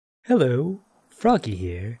Hello, Froggy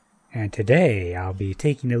here, and today I'll be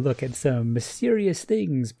taking a look at some mysterious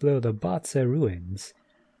things below the Botza ruins.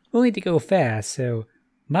 We'll need to go fast, so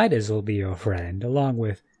Midas will be your friend, along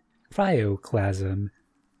with Cryoclasm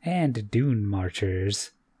and Dune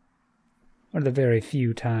Marchers. One of the very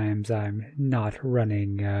few times I'm not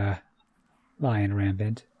running Lion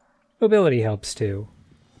Rampant. Mobility helps too.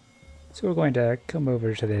 So we're going to come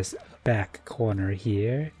over to this back corner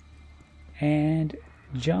here and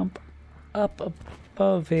jump up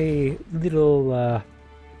above a little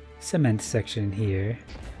cement section here.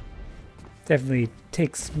 Definitely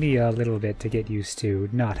takes me a little bit to get used to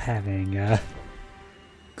not having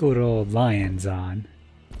good old lions on.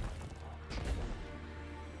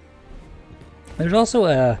 There's also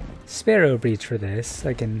a Sparrow breach for this.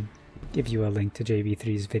 I can give you a link to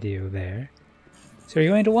JB3's video there. So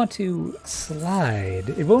you're going to want to slide.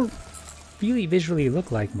 It won't really visually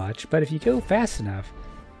look like much, but if you go fast enough,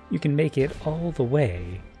 you can make it all the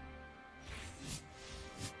way.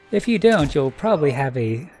 If you don't, you'll probably have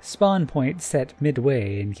a spawn point set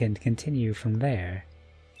midway and can continue from there.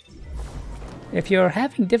 If you're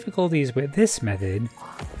having difficulties with this method,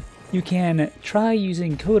 you can try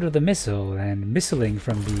using Code of the Missile and missiling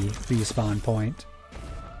from the respawn point.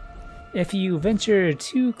 If you venture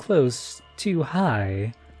too close, too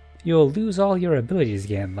high, you'll lose all your abilities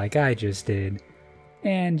again like I just did,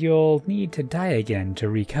 and you'll need to die again to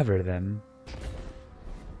recover them.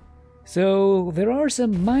 So there are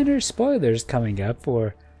some minor spoilers coming up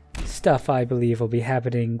for stuff I believe will be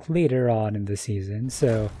happening later on in the season,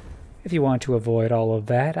 so if you want to avoid all of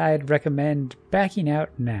that, I'd recommend backing out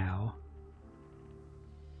now.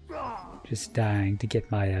 Just dying to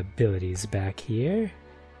get my abilities back here.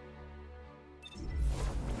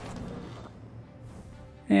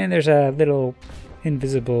 And there's a little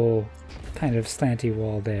invisible kind of slanty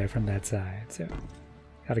wall there from that side, so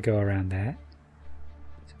gotta go around that.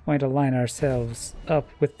 So we're going to line ourselves up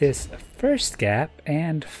with this first gap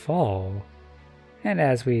and fall. And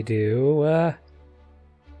as we do,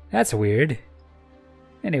 that's weird.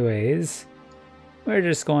 Anyways, we're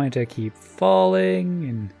just going to keep falling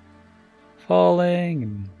and falling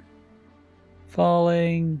and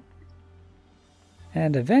falling,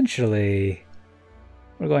 and eventually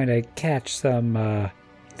we're going to catch some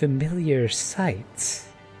familiar sights.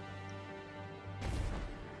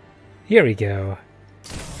 Here we go.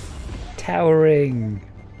 Towering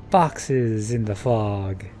boxes in the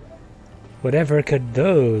fog. Whatever could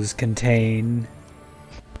those contain?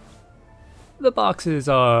 The boxes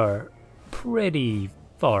are pretty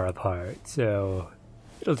far apart, so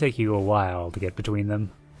it'll take you a while to get between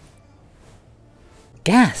them.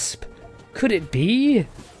 Gasp! Could it be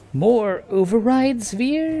more override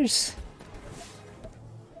spheres?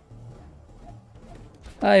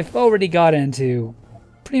 I've already got into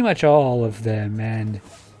pretty much all of them, and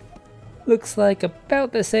looks like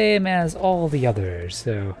about the same as all the others,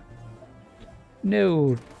 so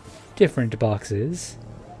no different boxes.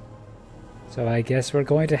 So I guess we're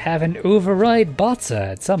going to have an override Botza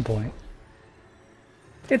at some point.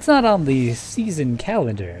 It's not on the season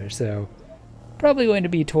calendar, so probably going to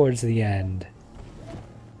be towards the end.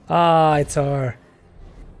 Ah, it's our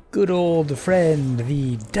good old friend,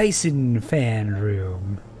 the Dyson fan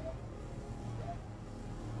room.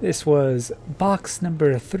 This was box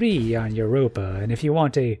number 3 on Europa, and if you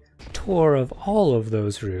want a tour of all of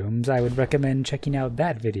those rooms, I would recommend checking out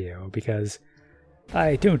that video, because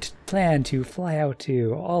I don't plan to fly out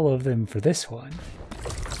to all of them for this one,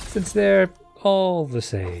 since they're all the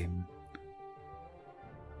same.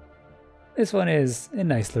 This one is a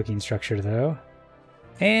nice looking structure though,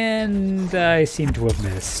 and I seem to have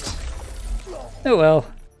missed. Oh well,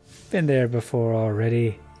 been there before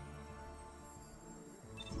already.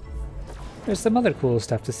 There's some other cool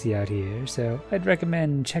stuff to see out here, so I'd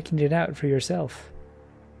recommend checking it out for yourself.